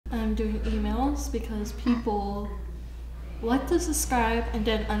I'm doing emails because people like to subscribe and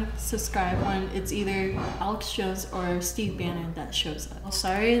then unsubscribe when it's either Alex Jones or Steve Bannon that shows up.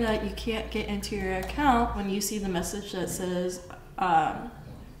 Sorry that you can't get into your account when you see the message that says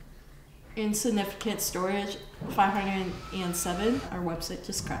insignificant storage 507. Our website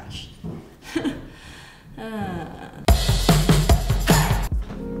just crashed.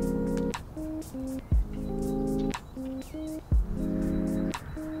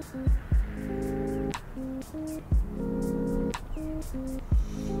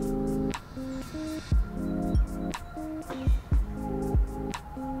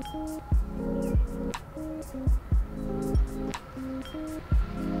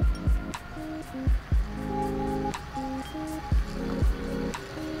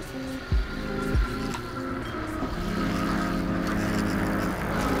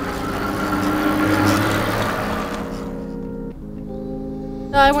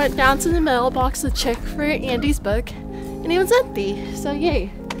 I went down to the mailbox to check for Andy's book, and it was empty, so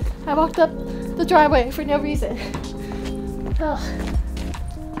yay. I walked up the driveway for no reason. Oh.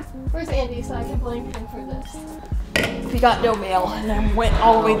 Where's Andy so I can blame him for this? He got no mail, and then went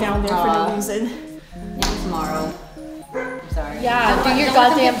all the way down there for no reason. Maybe tomorrow. I'm sorry. Yeah, do your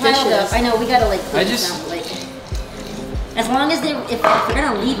goddamn dishes. I know, we gotta like clean them out, like, as long as if we're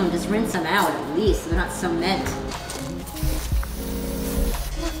gonna leave them, just rinse them out at least, so they're not cement.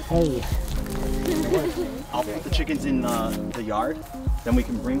 Hey. I'll put the chickens in the yard, then we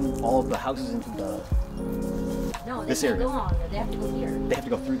can bring all of the houses into this area. They have to go here. They have to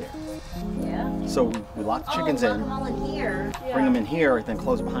go through there. Yeah. So we lock the chickens in, them all in here. bring them in here, then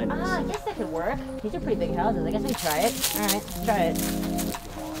close behind us. I guess that could work. These are pretty big houses. I guess we can try it. All right, let's try it.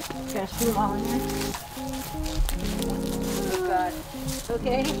 Gotta shoot them all in here. Oh God.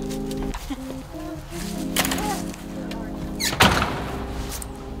 Okay.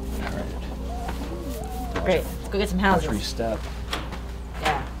 Great. Let's go get some houses. Every step.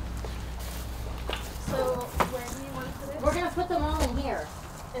 Yeah. So, where do you want to put it? We're gonna put them all in here.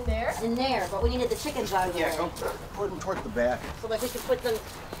 In there? In there, but we needed the chickens out of here. Yeah, go put them towards the back. So like we could put them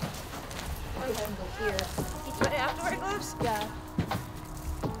here. Do I have to wear gloves? Yeah.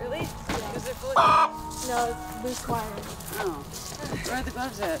 Really? Because they're fully. No, it's loose wire. Oh. Where are the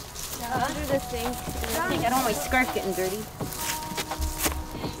gloves at? Yeah, under the sink. I don't want my scarf getting dirty.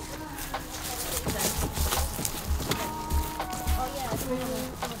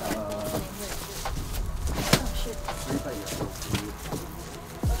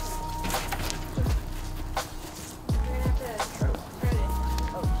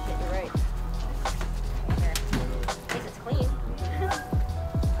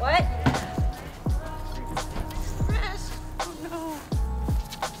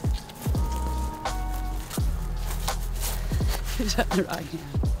 He's on the right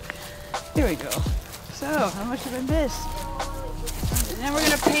hand. Here we go. So, how much have I missed? And then we're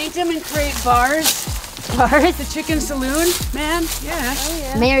gonna paint them and create bars. Bars? The chicken saloon, man. Yeah. Oh,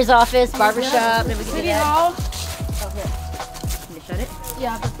 yeah. Mayor's office, barbershop, maybe we can do City that. Hall. Oh, here. Can you shut it?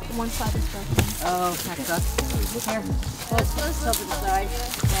 Yeah, but one side is broken. Oh, that sucks. Here. Tilt to the side.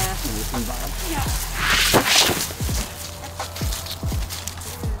 Yeah.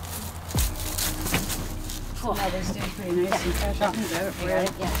 Cool. Yeah, they stay pretty nice and fresh. I can grab it for you.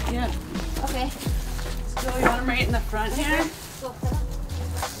 Yeah. Yeah. Okay. So you want them right in the front here?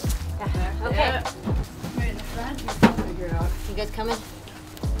 Okay. Yeah. Right in the front. You can figure it out. You guys coming?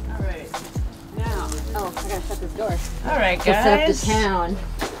 All right. Now. Oh, I gotta shut this door. All right, Let's set up guys. the town.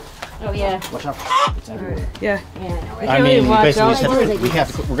 Oh yeah. Watch out. It's everywhere. Yeah. Yeah, I know, right? I mean, watch basically, out. we're gonna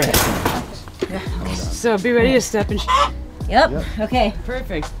have to. So be ready to step and. Yep. Okay.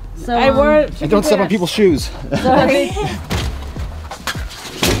 Perfect. So I wore it. And don't step on people's shoes. Sorry. Is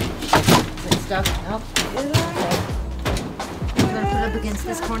it stuck? Nope. Okay. I'm gonna put it up against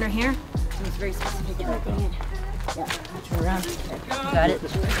this corner here. So it's very specific in that thing. Yeah. Turn around. You got it.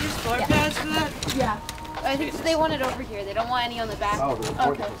 Floor pads for that? Yeah. I think they want it over here. They don't want any on the back. Oh,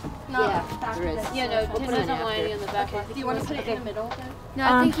 Okay. No, Yeah, back there of is. this. Yeah, no, We'll Tim put it in doesn't want after. any on the back. Do you want to put it in the middle then? No,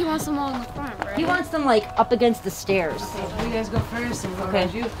 I think he wants them all in the front, right? He wants them like up against the stairs. So you guys go first and we'll go Okay.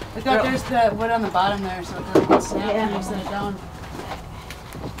 around you. Look out, there's the wood on the bottom there so it doesn't get snapped when you set it down.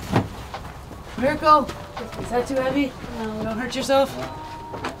 Miracle! Is that too heavy? No. Don't hurt yourself.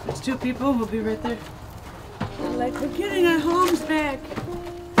 There's two people, we'll be right there. They're like, we're getting our homes back.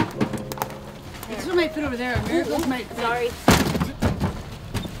 This one might fit over there. Miracles might fit. Sorry.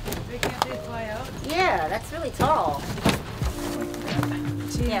 Can't they fly out? Yeah, that's really tall.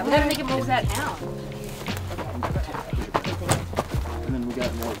 Yeah, we gotta make it move that down. And then we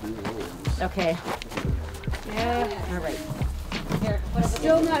got more blue rolls. Okay. Yeah. All right. Here.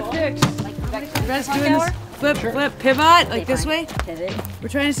 Still not fixed. Like You guys doing this flip, pivot, like this way? Pivot. We're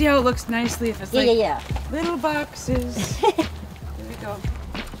trying to see how it looks nicely if it's Yeah, like yeah, little boxes. Here we go.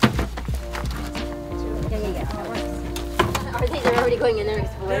 yeah. That works. Are they're already going in there They're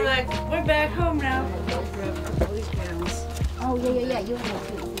exploring? like, we're back home now. All these panels. Oh, yeah. You have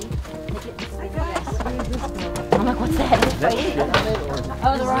to see. I'm like, what's that?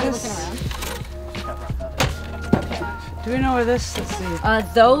 Oh, they're already looking around. Do we know where this? Let's see.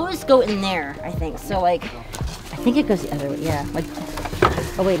 Those go in there, I think. So, like, I think it goes the other way. Yeah. Like,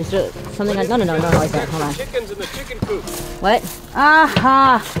 oh, wait, is there something? No, like that. Hold on. Chickens in the chicken coop. What?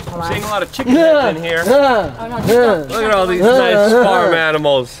 Aha! Hold on. Seeing a lot of chicken heads in here. Oh, no, just Look at all these nice farm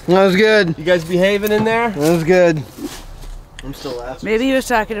animals. That was good. You guys behaving in there? That was good. I'm still laughing. Maybe he was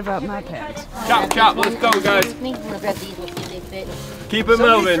talking about my pants. Chop, chop, let's go, guys. I'm gonna grab these. We'll see if they fit. Keep it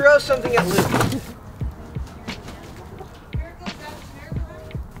moving. Throw something at Luke.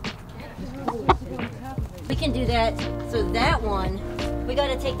 We can do that. So that one, we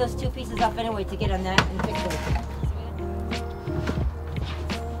gotta take those two pieces off anyway to get on that and fix it.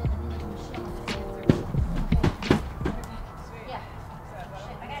 Yeah.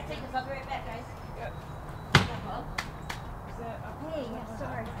 I gotta take this. I'll be right back, guys. Hey, yeah,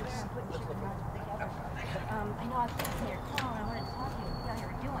 sorry. I know I was in your car and I wanted to talk to you. See how you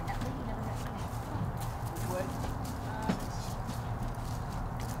were doing. That lady never got finished.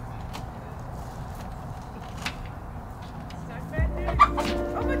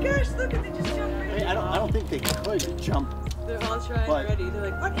 Oh my gosh, look, they just jumped right in. I don't think they could jump. They're all trying But- already.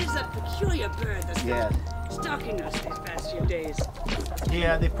 They're like, what is that peculiar bird that's Yeah. stalking us these past few days?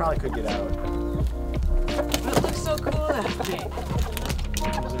 Yeah, they probably could get out. But it looks so cool that day.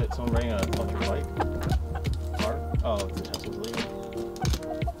 Wasn't it someone riding a electric bike? Car? Oh, the Tesla's leaving.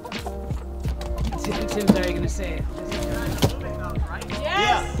 Let's see what Tim's already gonna say.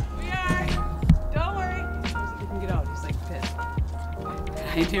 Yes, we are. Don't worry. He can get out. He's like pissed.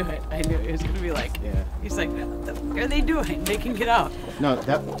 I knew it. I knew it. It was gonna be like. Yeah. He's like, what the fuck are they doing? They can get out. No,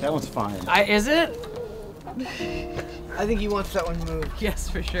 that one's fine. Is it? I think he wants that one moved. Yes,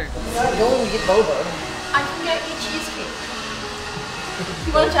 for sure. Not going to get boba. I can get you cheesecake.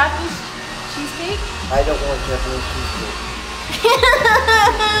 You want Japanese cheesecake? I don't want Japanese cheesecake.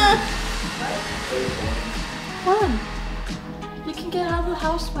 Come on. You can get out of the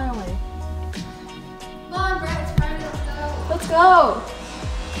house finally. Come on, Brett, it's Friday, let's go.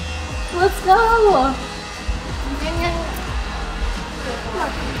 Let's go.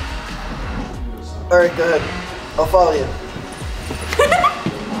 Alright, go ahead. I'll follow you.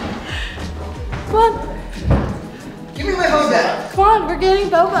 Come on. Give me my phone back. Come on, we're getting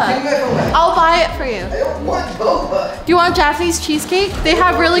Give me boba. my phone back. I'll buy it for you. I don't want boba. Do you want Japanese cheesecake? They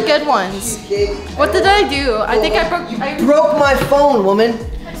have really good ones. Cheesecake. What did I do? I think I broke. Broke my phone, woman.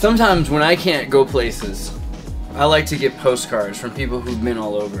 Sometimes when I can't go places, I like to get postcards from people who've been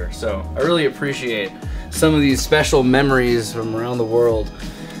all over. So I really appreciate some of these special memories from around the world.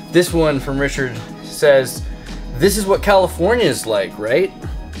 This one from Richard says, "This is what California is like, right?"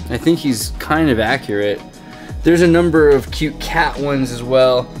 I think he's kind of accurate. There's a number of cute cat ones as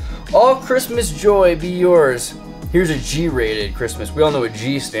well. All Christmas joy be yours. Here's a G-rated Christmas. We all know what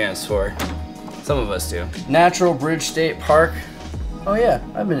G stands for. Some of us do. Natural Bridge State Park. Oh yeah,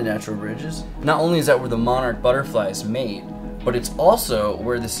 I've been to Natural Bridges. Not only is that where the monarch butterflies mate, but it's also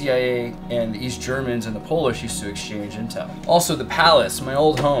where the CIA and the East Germans and the Polish used to exchange intel. Also the Palace, my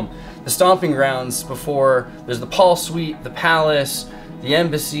old home. The stomping grounds before, there's the Paul Suite, the Palace, the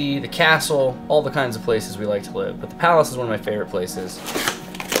Embassy, the Castle, all the kinds of places we like to live. But the Palace is one of my favorite places.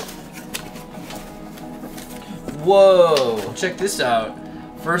 Whoa, check this out.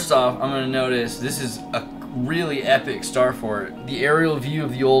 First off, I'm gonna notice this is a really epic star fort. The aerial view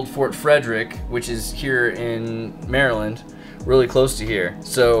of the old Fort Frederick, which is here in Maryland, really close to here.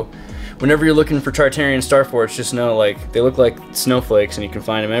 So whenever you're looking for Tartarian star forts, just know like they look like snowflakes and you can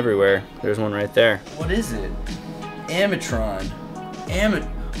find them everywhere. There's one right there. What is it? Armatron.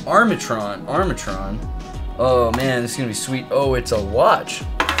 Armatron. Oh man, this is gonna be sweet. Oh, it's a watch.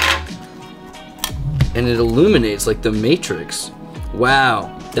 And it illuminates like the Matrix.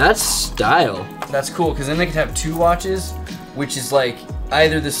 Wow, that's style. That's cool, because then they could have two watches, which is like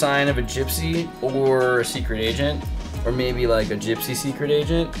either the sign of a gypsy or a secret agent, or maybe like a gypsy secret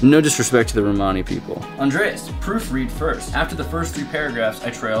agent. No disrespect to the Romani people. Andreas, proofread first. After the first 3 paragraphs, I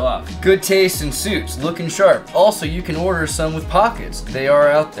trail off. Good taste in suits, looking sharp. Also, you can order some with pockets. They are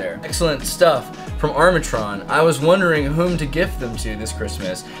out there. Excellent stuff from Armatron. I was wondering whom to gift them to this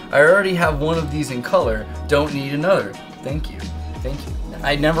Christmas. I already have one of these in color. Don't need another. Thank you. Thank you.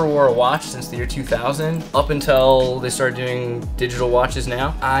 I never wore a watch since the year 2000, up until they started doing digital watches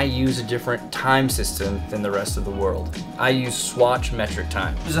now. I use a different time system than the rest of the world. I use Swatch metric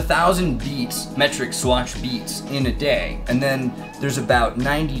time. There's 1,000 beats, metric Swatch beats in a day, and then there's about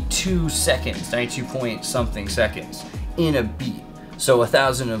 92 seconds, 92 point something seconds in a beat. So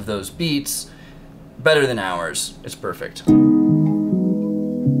 1,000 of those beats, better than hours. It's perfect.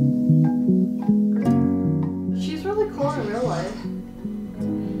 She's really cool in real life.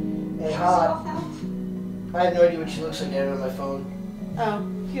 Hey, hot. I have no idea what she looks like. I have it on my phone.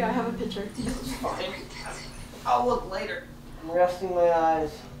 Oh, here, I have a picture. I'll look later. I'm resting my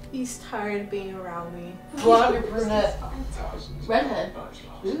eyes. He's tired of being around me. Blonde or brunette? Redhead.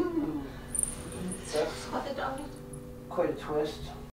 Ooh. That's quite a twist.